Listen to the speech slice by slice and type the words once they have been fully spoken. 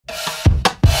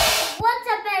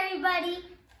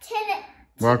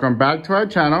Welcome back to our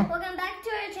channel. Welcome back to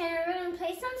our channel. We're going to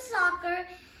play some soccer.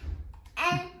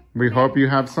 And we hope you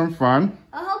have some fun.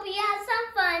 I hope you have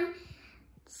some fun.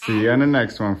 See you in the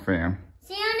next one, fam.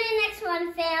 See you in the next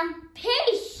one, fam.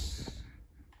 Peace.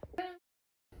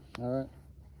 All right.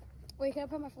 Wait, can I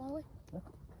put my phone away? Yeah.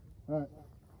 All right.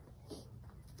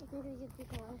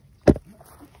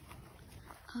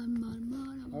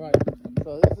 All right.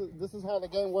 So this is how the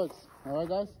game works. All right,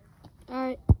 guys? All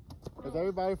right. Is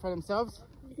everybody for themselves?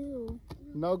 Ew.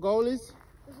 No goalies?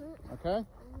 Okay?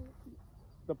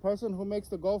 The person who makes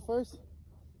the goal first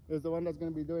is the one that's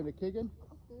going to be doing the kicking.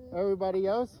 Everybody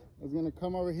else is going to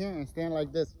come over here and stand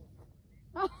like this.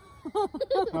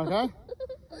 Okay?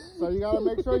 So you got to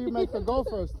make sure you make the goal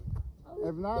first.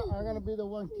 If not, I'm going to be the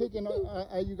one kicking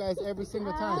at you guys every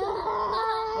single time.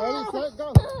 Ready, set,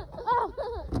 go.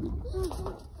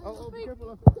 Oh, be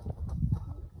careful.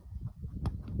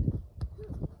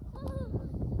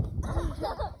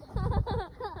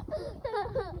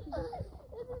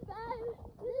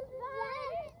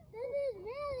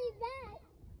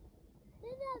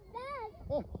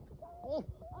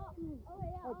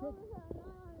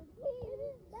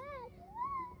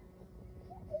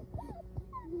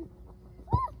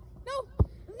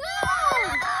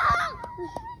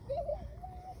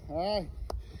 All right,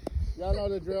 y'all know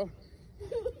the drill.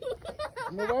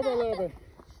 Move over a little bit.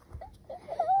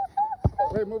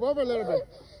 Wait, move over a little bit.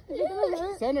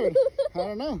 Centered. I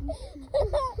don't know.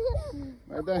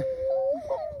 Right there.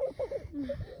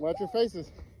 Watch your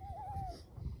faces.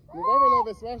 Move over a little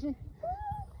bit, Sebastian.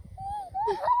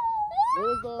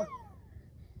 Where's the...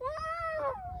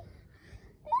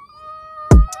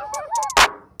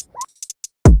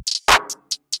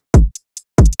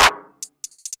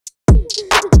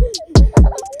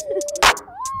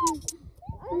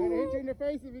 I'm gonna hit you in the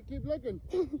face if you keep looking.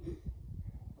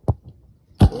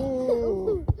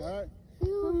 Ooh. Alright.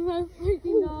 Oh my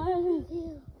freaking god.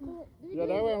 Yeah,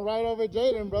 that went right over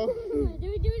Jaden, bro. Do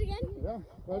we do it again? Yeah,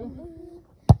 ready?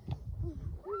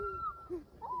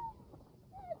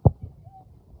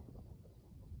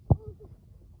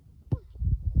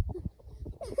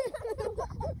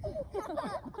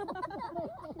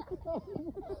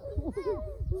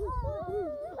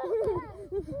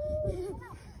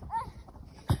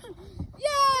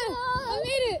 Yeah! I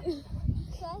made it!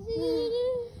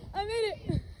 I made it!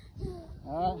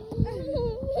 Alright.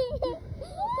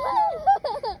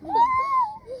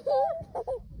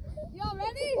 Y'all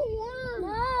ready? No.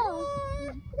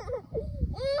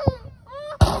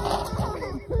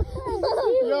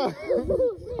 Yeah.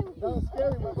 That was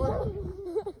scary, my boy.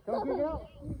 Come pick it up.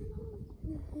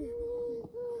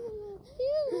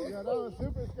 Yeah, that was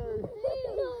super scary.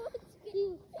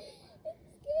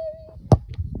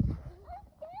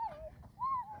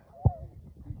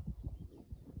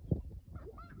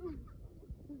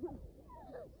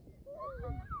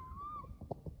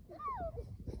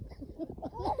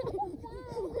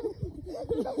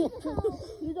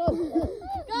 You got it.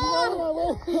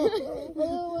 Go!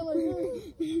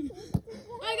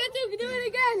 I got to do it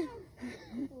again!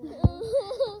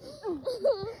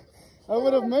 I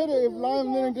would have made it if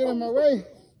Liam didn't get in my way.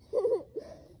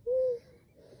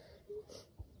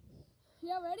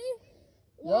 Y'all ready?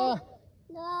 Yeah.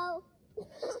 No.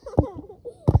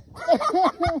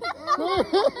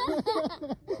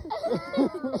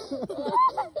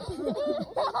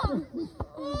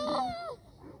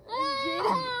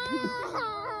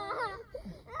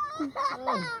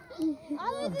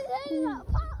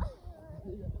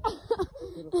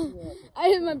 I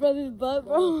hit my brother's butt,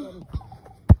 bro.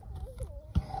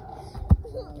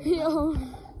 Yo.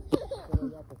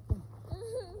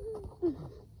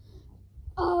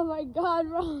 Oh my god,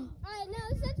 bro. Alright, now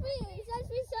since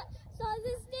we saw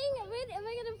this thing, we're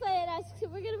gonna play it.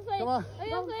 We're gonna play. Come on. We're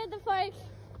gonna play at the park.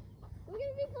 We're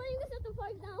gonna be playing this at the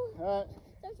park now. Alright.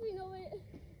 Since we know it.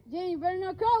 Jane, you better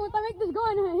not cry if I make this go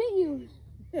and I hit you.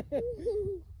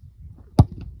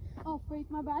 Oh,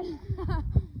 freak, my bad. I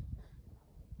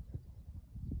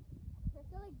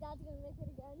feel like Dad's gonna make it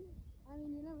again. I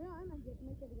mean, you never know, I might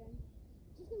make it again.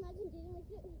 Just imagine Jaden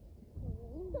makes it.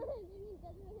 Jaden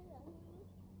doesn't hit that.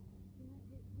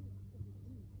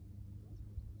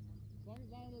 As long as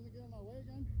Lion doesn't get in my way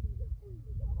again.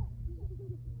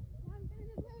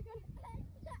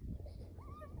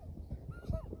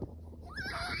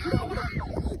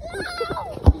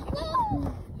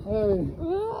 Hey.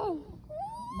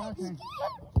 My turn.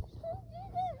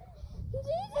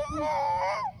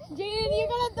 Jaden, you're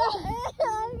gonna die.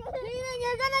 Jaden,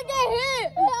 you're gonna get hit.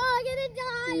 I'm gonna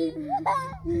die.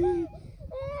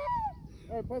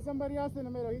 Hey, put somebody else in the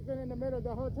middle. He's been in the middle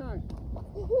the whole time.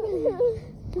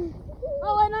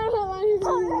 Oh, I know.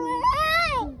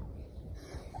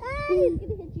 He's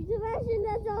gonna hit you, Sebastian.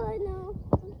 That's all I know.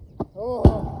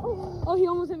 Oh, he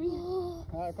almost hit me. All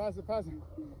right, pass it. Pass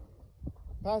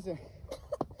it.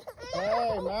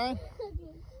 Hey, man.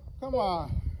 Come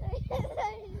on.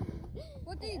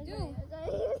 What did he do?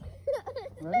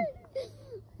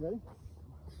 Ready?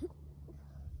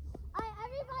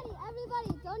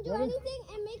 Everybody, don't do Ready? anything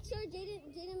and make sure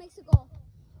Jaden makes a goal.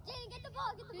 Jaden, get the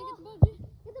ball. Get the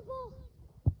ball.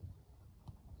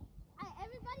 Alright,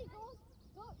 everybody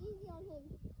go easy on him.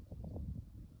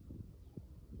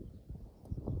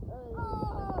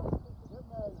 Oh. Good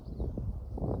man.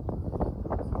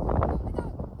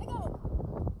 I got it.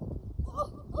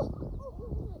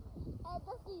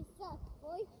 Bucky, suck,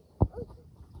 boy.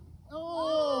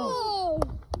 Oh!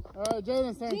 All right,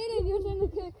 Jaden's turn. Jaden, your turn to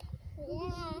kick.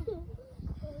 Yeah.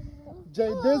 Jay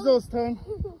Dizzle's turn.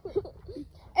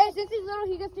 Hey, since he's little,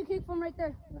 he gets to kick from right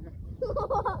there.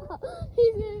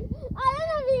 He's gonna. I don't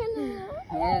know if he's gonna.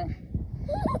 All right.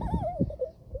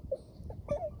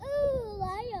 Ooh,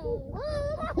 Lyle.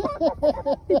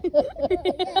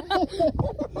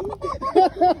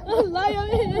 Lion.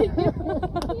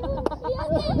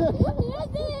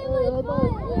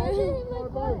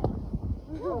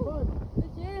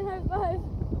 Jaden, high five.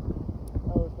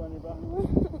 That was funny, bro.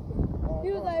 He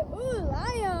was like, ooh,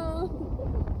 lion.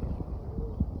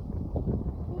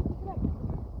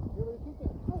 You ready to kick it?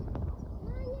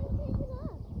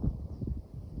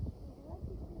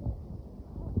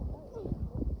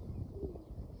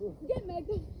 Get Meg.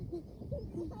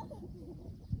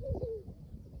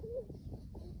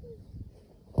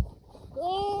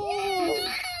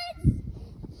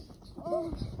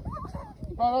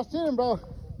 Oh, that's cheating, bro.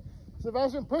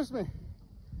 Sebastian pushed me.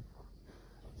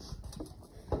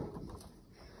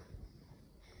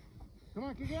 Come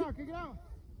on, kick it out.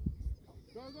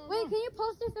 Go. Wait, can you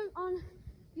post this on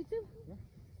YouTube? Yeah.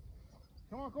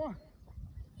 Come on.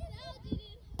 Get out,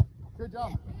 Jaden. Good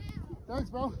job. Thanks,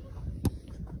 bro.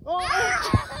 No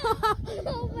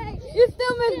way. You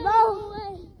still missed, bro.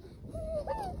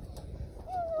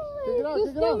 Kick it out. You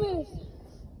still missed.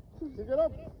 Kick it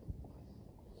up.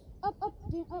 Up,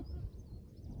 Jaden, up.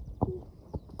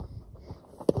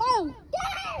 Lion.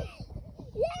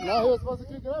 No, he was supposed to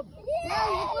kick it up. Yeah,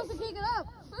 you're supposed to kick it up.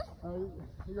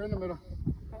 You're in the middle.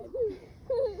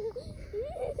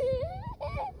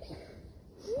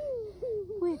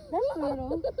 Wait, that's the middle.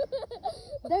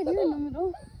 Dad, you're in the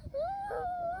middle.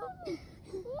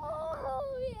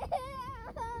 Oh yeah!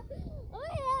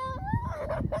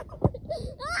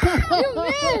 You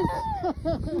missed!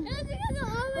 That's because of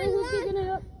all my Wait, who's luck. kicking it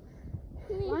up?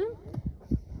 Lion?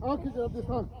 I'll kick it up this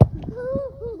time.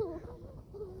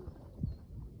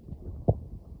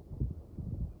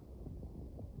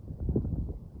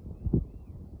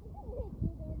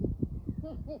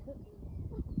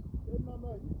 Good, my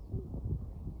man.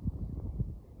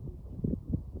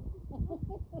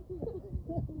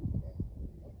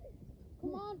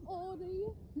 Come on, Odie.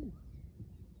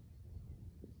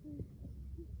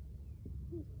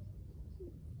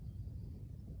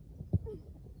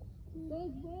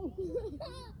 Thanks, bro.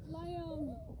 Lion.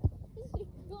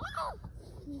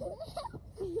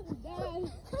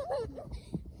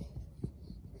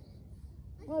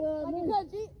 How Dad. did I miss?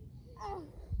 Touch it.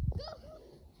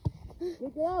 Kick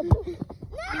it up.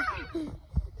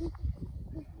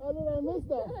 How did I miss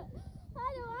that? How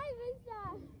do I miss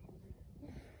that?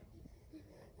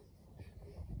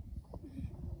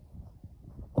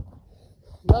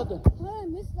 Nothing. How did I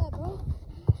miss that, bro?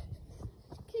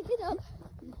 Kick it up.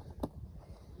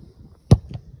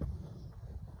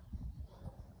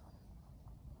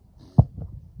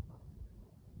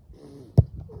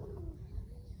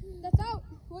 That's out.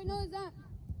 Wait, no, is that?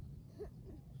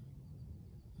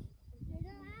 You're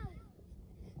not out.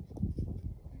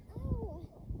 Oh,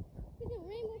 it's a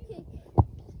rainbow kick.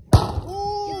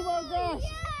 Oh my gosh.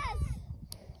 Yes!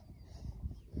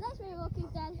 That's rainbow kick,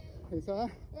 Dad. You saw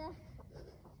that? Yeah.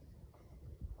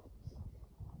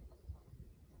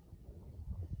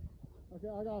 Okay,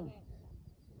 I got him.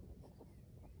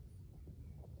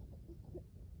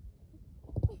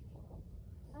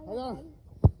 I got him.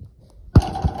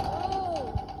 Oh.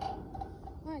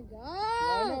 My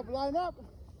God. Line up.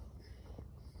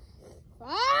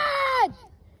 Fudge!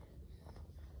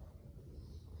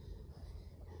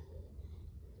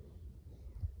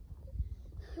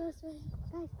 Guys,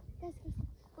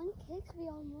 when he kicks, we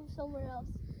all move somewhere else.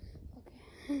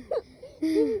 Okay.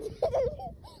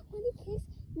 When he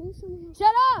kicks, move somewhere else.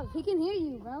 Shut up! He can hear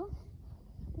you, bro.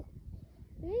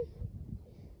 3,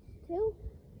 2.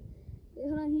 Wait,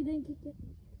 hold on, he didn't kick it.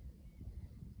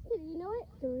 You know it?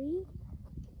 3,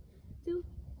 2,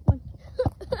 1.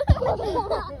 I'm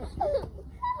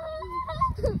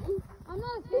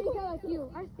not a scaredy cat like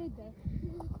you. I stayed there.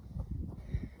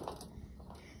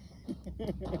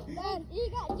 Dad, did you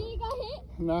got hit?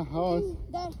 No, I was.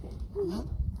 Dad.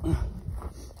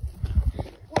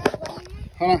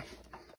 Hold on.